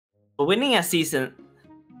winning a season,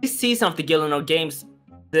 this season of the Gielinor Games,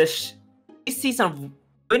 this season of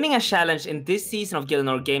winning a challenge in this season of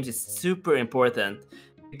Gielinor Games is super important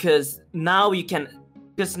because now you can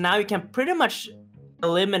pretty much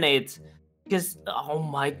eliminate. Because, oh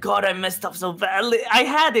my god, I messed up so badly. I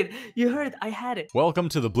had it. You heard, I had it. Welcome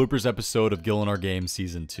to the bloopers episode of Gielinor Games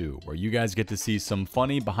Season 2, where you guys get to see some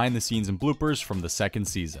funny behind the scenes and bloopers from the second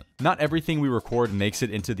season. Not everything we record makes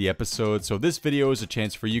it into the episode, so this video is a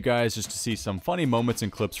chance for you guys just to see some funny moments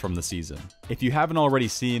and clips from the season. If you haven't already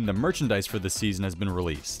seen, the merchandise for this season has been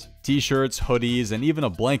released. T-shirts, hoodies, and even a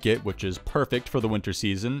blanket, which is perfect for the winter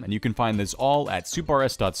season, and you can find this all at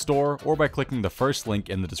souprs.store or by clicking the first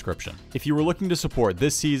link in the description. If you were looking to support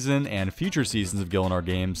this season and future seasons of Gielinor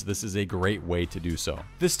Games, this is a great way to do so.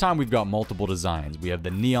 This time we've got multiple designs. We have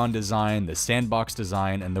the neon design, the sandbox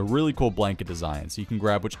design, and the really cool blanket design, so you can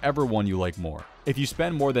grab whichever one you like more. If you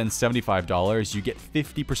spend more than $75, you get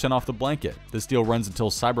 50% off the blanket. This deal runs until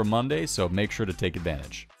Cyber Monday, so make sure to take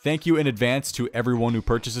advantage. Thank you in advance to everyone who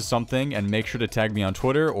purchases something, and make sure to tag me on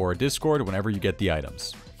Twitter or Discord whenever you get the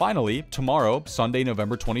items. Finally, tomorrow, Sunday,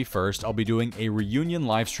 November 21st, I'll be doing a reunion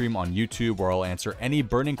livestream on YouTube where I'll answer any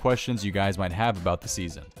burning questions you guys might have about the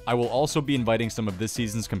season. I will also be inviting some of this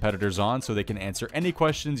season's competitors on so they can answer any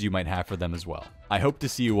questions you might have for them as well. I hope to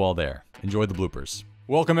see you all there. Enjoy the bloopers.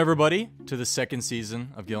 Welcome everybody to the second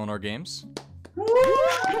season of Gielinor Games.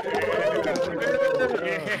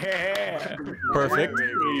 Perfect.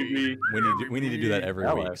 We need to do that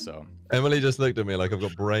every week. So Emily just looked at me like I've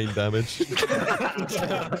got brain damage.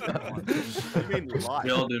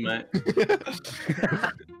 We all do, mate.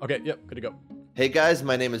 okay, yep, good to go. Hey guys,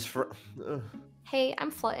 my name is Hey,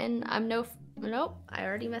 I'm Flutton. I'm nope, I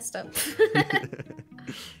already messed up.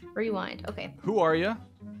 Rewind. Okay. Who are you,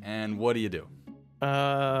 and what do you do?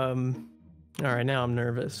 All right, now I'm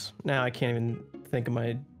nervous. Now I can't even think of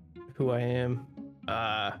who I am.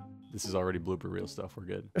 This is already blooper reel stuff. We're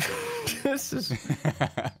good. This is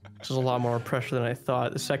a lot more pressure than I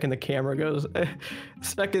thought. The second the camera goes,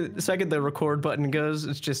 second the record button goes,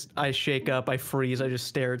 it's just I shake up, I freeze, I just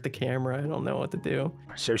stare at the camera. I don't know what to do.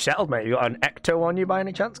 So settled, mate. You got an ecto on you by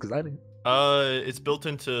any chance? Because I do. It's built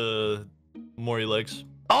into Mori legs.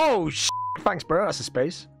 Oh, thanks, bro. That's a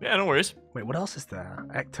space. Yeah, no worries. Wait, what else is there?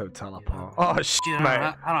 Ecto teleport. Oh,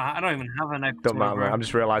 mate. I don't even have an ecto. Don't matter, mate. I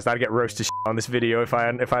just realised I'd get roasted on this video if I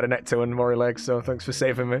had an ecto and Mori legs. So thanks for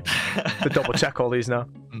saving me. To double check all these now.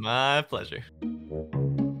 My pleasure.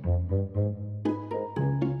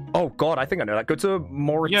 Oh God, I think I know that. Go to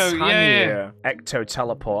Mauritania. Yeah. Ecto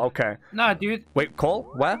teleport. Okay. Nah, dude. Wait, call?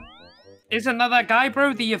 Where? Isn't that guy,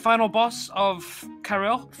 bro? The final boss of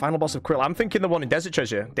Karel? Final boss of Krill. I'm thinking the one in Desert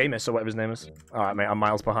Treasure. Damus or whatever his name is. Alright, mate, I'm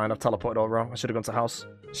miles behind. I've teleported over. I should have gone to house.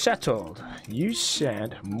 Settled. You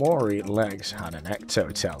said Mori legs had an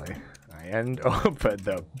ecto telly. I end up at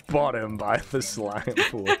the bottom by the slime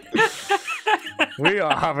pool. We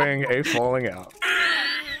are having a falling out.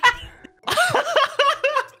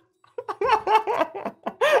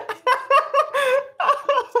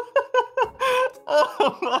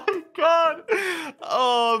 Oh my god!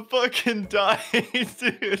 Oh, I'm fucking dying,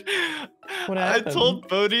 dude. What happened? I told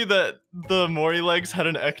Bodhi that the Mori legs had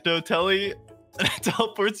an ecto telly, and it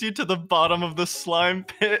teleports you to the bottom of the slime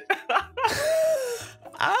pit.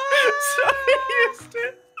 So he used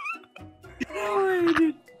it.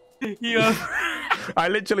 I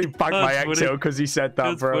literally bagged my ecto because he said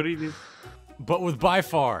that, bro. But with by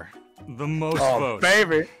far the most votes.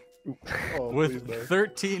 Baby. With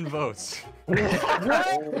 13 votes. What?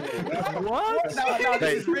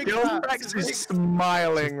 Hey, Rex is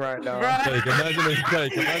smiling right now. Cake, imagine his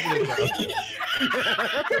cake, imagine his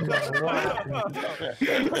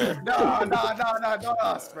No, don't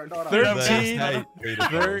ask, bro. Don't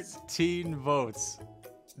 13 votes.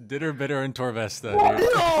 Ditter, Bitter, and Torvesta.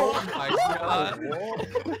 Oh my god.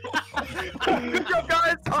 Good job,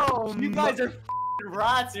 guys. Oh, You guys are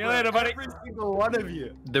rats. See you later, buddy. Every single one of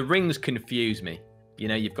you. The rings confuse me. You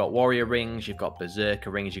know, you've got warrior rings, you've got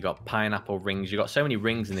berserker rings, you've got pineapple rings, you've got so many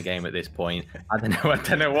rings in the game at this point. I don't know what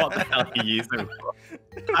the hell you use them for.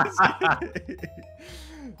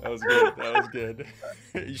 That was good. That was good.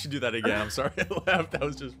 You should do that again. I'm sorry I laughed. That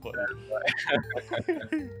was just funny.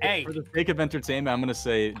 Hey, for the sake of entertainment, I'm gonna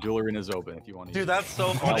say jewelry is open if you want to. Dude, that's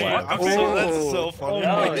so funny. That's so funny.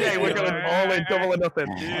 Okay, we're going all in, double or nothing.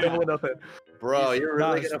 Double or nothing. Bro, you're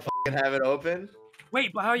really gonna fucking have it open?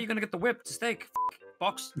 wait, but how are you gonna get the whip to steak?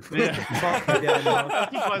 Box? Yeah.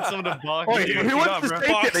 Find someone to box. Oh, who wants to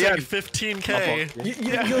take it? Like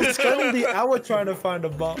 15K. You're spending the hour trying to find a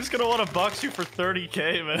box. Who's gonna want to box you for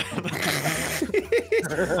 30K, man?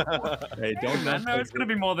 Hey, don't I know it's gonna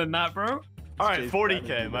be more than that, bro. All right,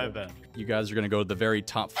 40K, my bad. You guys are gonna go to the very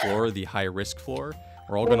top floor, the high risk floor.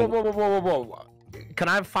 We're all Whoa, gonna. whoa, whoa, whoa, whoa, whoa. Can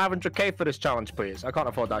I have 500K for this challenge, please? I can't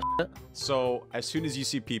afford that shit. So as soon as you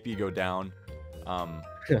see PP go down,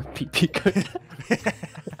 PP go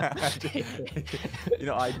you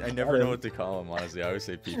know, I never know what to call him, honestly. I always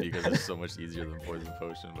say PP because it's so much easier than poison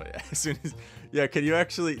potion. But yeah, as soon as, yeah, can you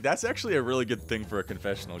actually? That's actually a really good thing for a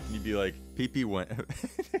confessional. Can you be like, PP went?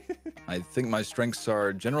 I think my strengths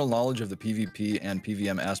are general knowledge of the PvP and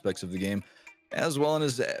PvM aspects of the game, as well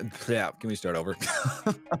as yeah. Can we start over?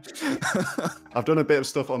 I've done a bit of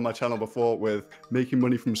stuff on my channel before with making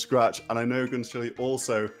money from scratch, and I know Guns Chili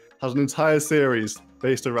also has an entire series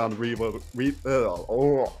based around This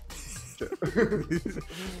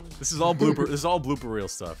is all blooper. This is all blooper reel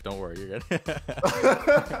stuff. Don't worry, you're good.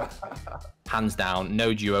 Hands down,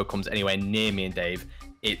 no duo comes anywhere near me and Dave.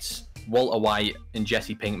 It's Walter White and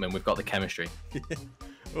Jesse Pinkman. We've got the chemistry.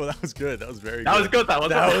 Well, that was good. That was very good. That was good.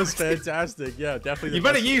 That was fantastic. Yeah, definitely. You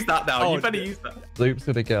better use that now. You better use that. Luke's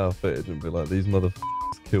gonna get our footage and be like, these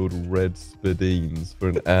motherfuckers killed red spadines for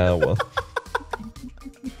an hour.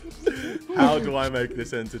 How do I make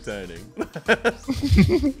this entertaining?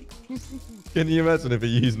 Can you imagine if he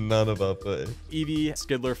used none of our footage? Evie,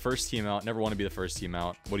 Skidler, first team out. Never want to be the first team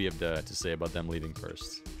out. What do you have to say about them leaving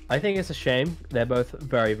first? I think it's a shame. They're both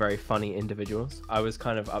very, very funny individuals. I was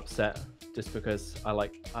kind of upset just because I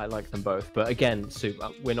like them both. But again, Soup,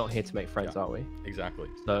 we're not here to make friends, are we? Exactly.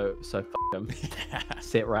 So f them.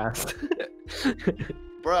 Sit rest.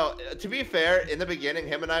 Bro, to be fair, in the beginning,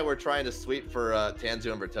 him and I were trying to sweep for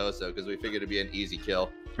Tanzu and Bertoso because we figured it'd be an easy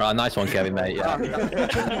kill. Oh, nice one, Kevin, mate. Yeah.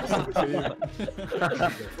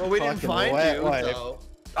 Well, we didn't find you, so...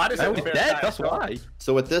 I just was dead, that's why.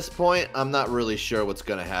 So at this point, I'm not really sure what's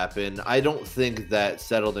going to happen. I don't think that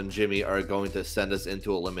Settled and Jimmy are going to send us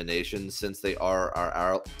into eliminations since they are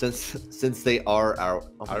our since they are our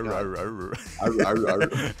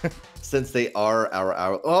since they are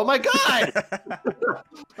our oh my god.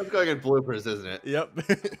 I'm going in bloopers, isn't it? Yep.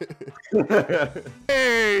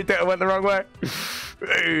 Hey, that went the wrong way.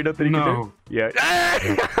 Hey, nothing you can do. Yeah.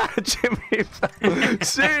 Jimmy.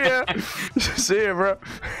 See ya. See ya, bro.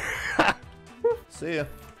 See ya.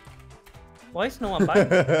 Why is no one buying?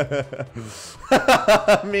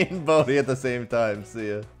 Me and Bodhi at the same time. See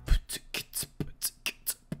ya.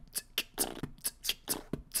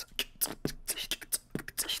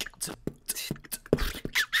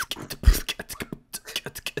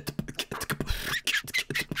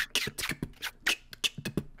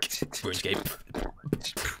 Runescape.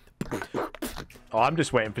 Oh, I'm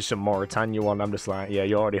just waiting for some Mauritania one. I'm just like, yeah,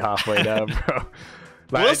 you're already halfway there, bro.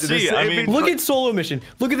 Like, We'll see. I mean, look at solo mission.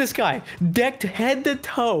 Look at this guy, decked head to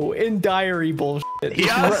toe in diary bullshit. he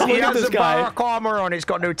has a barrack armor on. It's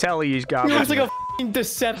got no telly. He's got. He looks like a f***ing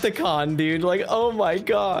Decepticon, dude. Like, oh my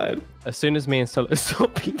god. As soon as me and Solo saw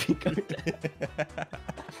PP go down,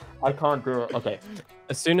 I can't do it. Okay.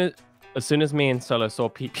 As soon as me and Solo saw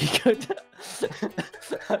PP go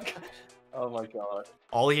down. Oh my god.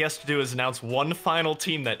 all he has to do is announce one final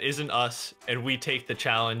team that isn't us, and we take the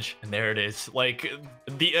challenge, and there it is. Like,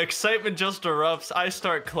 the excitement just erupts. I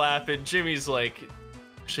start clapping. Jimmy's like...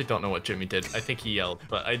 Actually, don't know what Jimmy did. I think he yelled,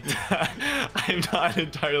 but I'm not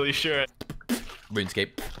entirely sure.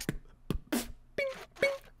 RuneScape.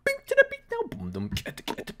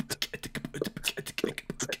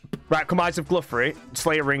 Right, Commise of Gluffery,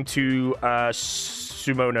 Slayer Ring to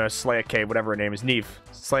Sumona, Slayer Cave, whatever her name is, Neve.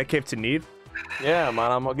 Slayer Cave to Neve. Yeah,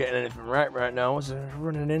 man, I'm not getting anything right now. What's it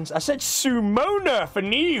running in? I said Sumona for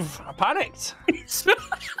Neve. I panicked.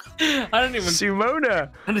 I don't even. Sumona.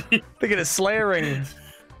 Look at the Slayer Ring.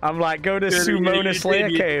 I'm like, go to Sumona Slayer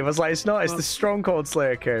Cave. I was like, it's not. It's the Stronghold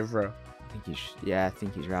Slayer Cave, bro. I think he's. Yeah, I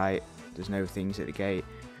think he's right. There's no things at the gate.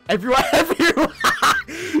 Everyone.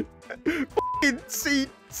 Fucking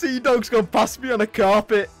sea dog's gone past me on a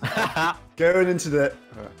carpet. Going into the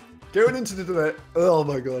oh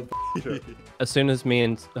my god. As soon as me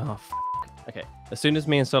and okay, as soon as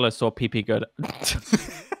me and Solo saw PP go to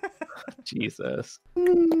Jesus.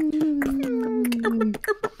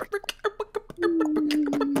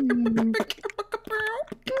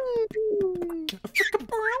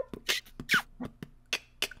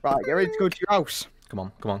 Right, get ready to go to your house. Come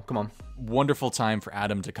on, come on, come on. Wonderful time for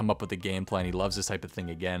Adam to come up with a game plan. He loves this type of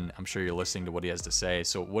thing again. I'm sure you're listening to what he has to say.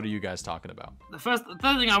 So what are you guys talking about? The first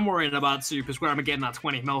thing I'm worrying about, Soup, is where I'm getting that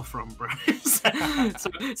 20 mil from, bro.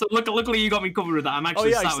 so luckily you got me covered with that. I'm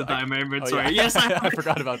actually sat with that in my inventory. Yes, I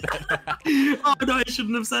forgot about that. Oh no, I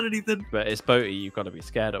shouldn't have said anything. But it's Boaty you've got to be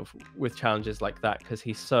scared of with challenges like that, because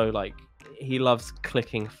he's so like, he loves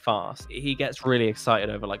clicking fast. He gets really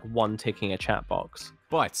excited over like one ticking a chat box.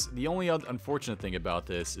 But the only unfortunate thing about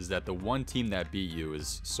this is that the one team that beat you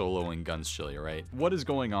is soloing Guns Chili, right? What is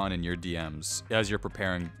going on in your DMs as you're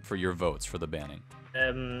preparing for your votes for the banning?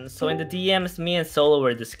 So in the DMs, me and Solo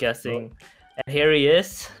were discussing, and here he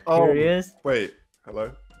is. Here he is. Wait,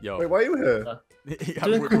 hello? Yo. Wait, why are you here?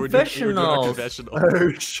 Doing confessionals.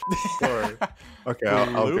 Oh, sorry. Okay,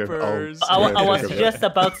 I'll give. I was just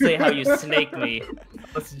about to say how you snaked me. I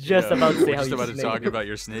was just about to say how you snaked me. Just about to talk about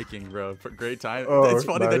your snaking, bro. Great time. Oh, it's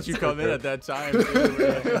funny nice. that you come in at that time. Oh,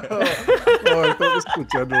 I thought this was the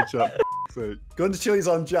general chat. So, Guns Chili's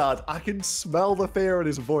on Jad. I can smell the fear in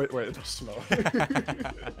his voice. Wait, it doesn't smell.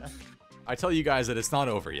 I tell you guys that it's not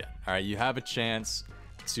over yet. All right, you have a chance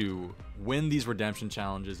to win these redemption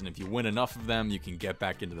challenges, and if you win enough of them, you can get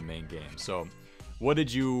back into the main game. So, what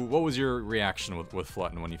was your reaction with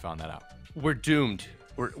Flutton when you found that out? We're doomed.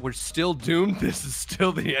 We're still doomed. This is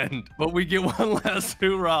still the end, but we get one last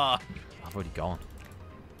hoorah. I've already gone.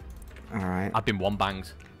 All right. I've been one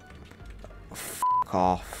banged. Fuck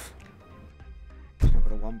off. He's not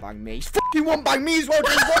gonna one bang me. He's fucking one bang me as well.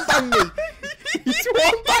 He's one bang me. He's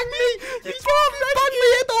one bang me. He's one bang me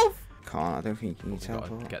head off. Can't. I don't think you can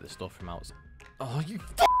teleport. Get the stuff from outside. Oh, you.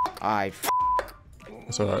 It's alright.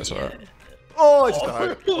 It's alright. Oh, I just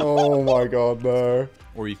died. Oh my god, no.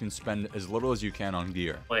 Or you can spend as little as you can on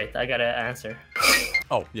gear. Wait, I gotta answer.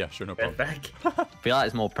 Oh, yeah, sure, no problem. Back. I feel like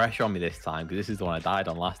there's more pressure on me this time because this is the one I died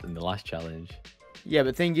on last in the last challenge. Yeah, but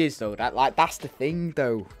the thing is though, that's the thing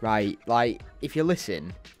though, right? Like, if you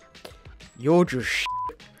listen, you're just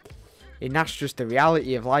and that's just the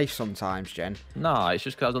reality of life sometimes, Jen. No, it's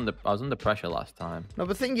just because I was under pressure last time. No, but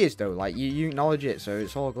the thing is though, like you acknowledge it, so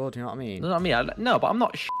it's all good. You know what I mean? No, not me. No, but I'm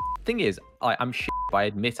not. Thing is, I'm but I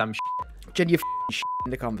admit I'm. Jen, you're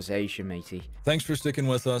in the conversation, matey. Thanks for sticking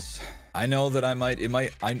with us. I know that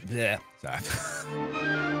yeah.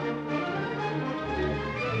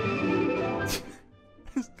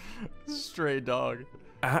 Stray dog.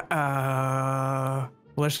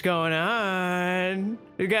 What's going on?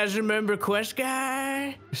 You guys remember Quest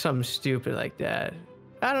Guy? Something stupid like that.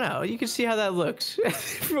 I don't know. You can see how that looks.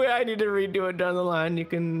 If I need to redo it down the line, you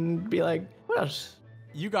can be like, what else?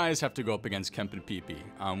 You guys have to go up against Kemp and PP.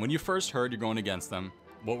 When you first heard you're going against them,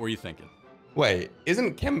 what were you thinking? Wait,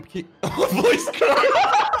 isn't Kemp... voice crack?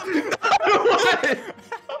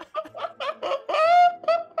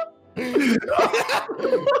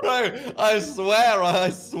 Bro, I swear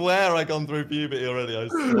I gone through puberty already. I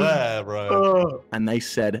swear, bro. And they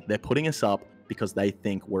said they're putting us up because they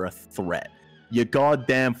think we're a threat. You're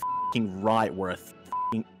goddamn f***ing right, we're a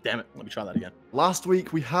damn it, let me try that again. Last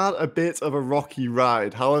week we had a bit of a rocky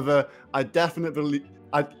ride. However, I definitely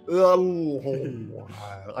I haven't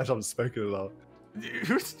spoken a lot.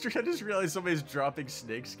 Dude, I just realized somebody's dropping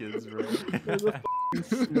snake skins, bro.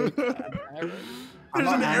 There's an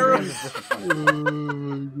arrow.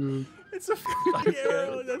 It's a fucking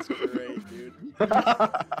arrow. That's great, dude.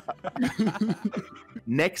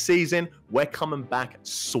 Next season, we're coming back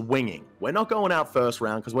swinging. We're not going out first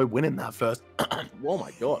round because we're winning that first. Oh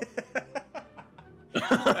my god.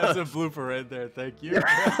 That's a blooper right there. Thank you.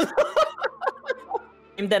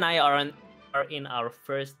 Tim and I are in our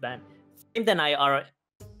first ban. Tim and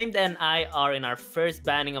I are in our first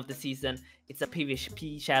banning of the season. It's a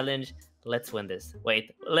PvP challenge. Let's win this.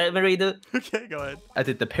 Wait, let me redo. Okay, go ahead. I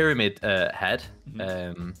did the pyramid head.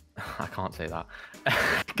 I can't say that.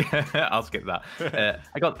 I'll skip that.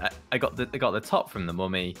 I got the top from the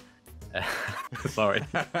mummy. Sorry.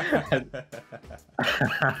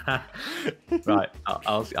 Right,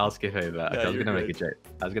 I'll skip over that. Yeah, I was gonna make a joke.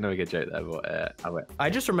 I was gonna make a joke there, but I went. I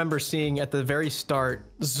just remember seeing at the very start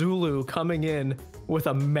Zulu coming in with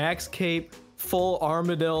a max cape, full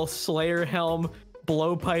Armadillo, Slayer helm,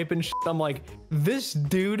 blowpipe and shit. I'm like, this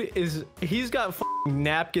dude he's got f***ing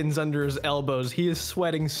napkins under his elbows. He is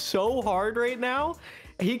sweating so hard right now,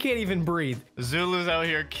 he can't even breathe. Zulu's out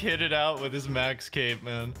here kitted out with his max cape,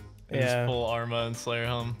 man. And his full Arma and Slayer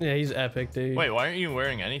helm. Yeah, he's epic, dude. Wait, why aren't you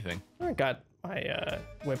wearing anything? I got my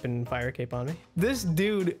whip and fire cape on me. This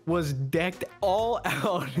dude was decked all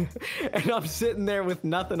out, and I'm sitting there with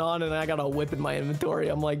nothing on, and I got a whip in my inventory.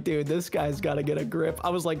 I'm like, dude, this guy's got to get a grip. I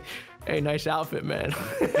was like, hey, nice outfit, man.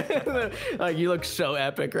 Like, you look so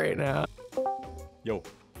epic right now. Yo.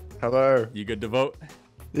 Hello. You good to vote?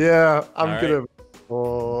 Yeah, I'm gonna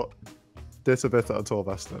for this a bit at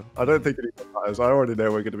Torvester. I don't think it even matters. I already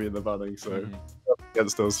know we're gonna be in the banning, so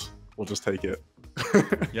against us, we'll just take it.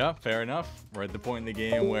 Yeah, fair enough. We're at the point in the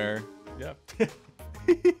game where, yeah.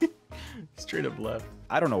 Straight up left.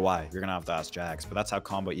 I don't know why. You're gonna have to ask Jax, but that's how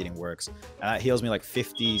combo eating works. And that heals me like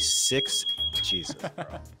 56. Jesus.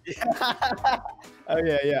 Oh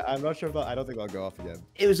yeah. I'm not sure about. I don't think I'll go off again.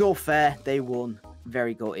 It was all fair. They won.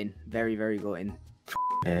 Very gutting. Very gutting.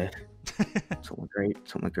 Something great.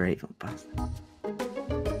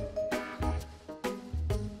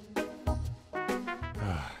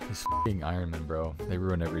 This f***ing Ironman, bro. They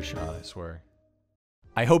ruin every shot, I swear.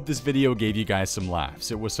 I hope this video gave you guys some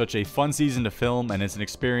laughs. It was such a fun season to film, and it's an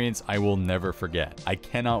experience I will never forget. I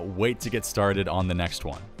cannot wait to get started on the next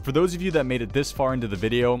one. For those of you that made it this far into the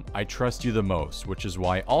video, I trust you the most, which is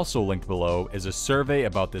why also linked below is a survey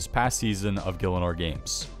about this past season of Gielinor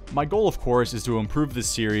Games. My goal, of course, is to improve this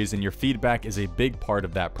series, and your feedback is a big part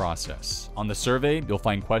of that process. On the survey, you'll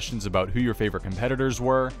find questions about who your favorite competitors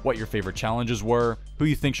were, what your favorite challenges were, who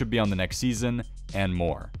you think should be on the next season, and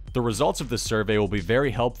more. The results of this survey will be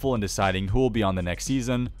very helpful in deciding who will be on the next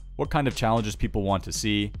season, what kind of challenges people want to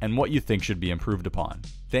see, and what you think should be improved upon.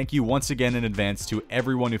 Thank you once again in advance to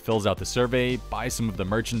everyone who fills out the survey, buys some of the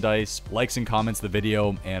merchandise, likes and comments the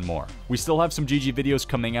video, and more. We still have some GG videos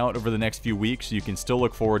coming out over the next few weeks, so you can still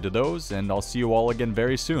look forward to those, and I'll see you all again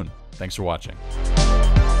very soon. Thanks for watching.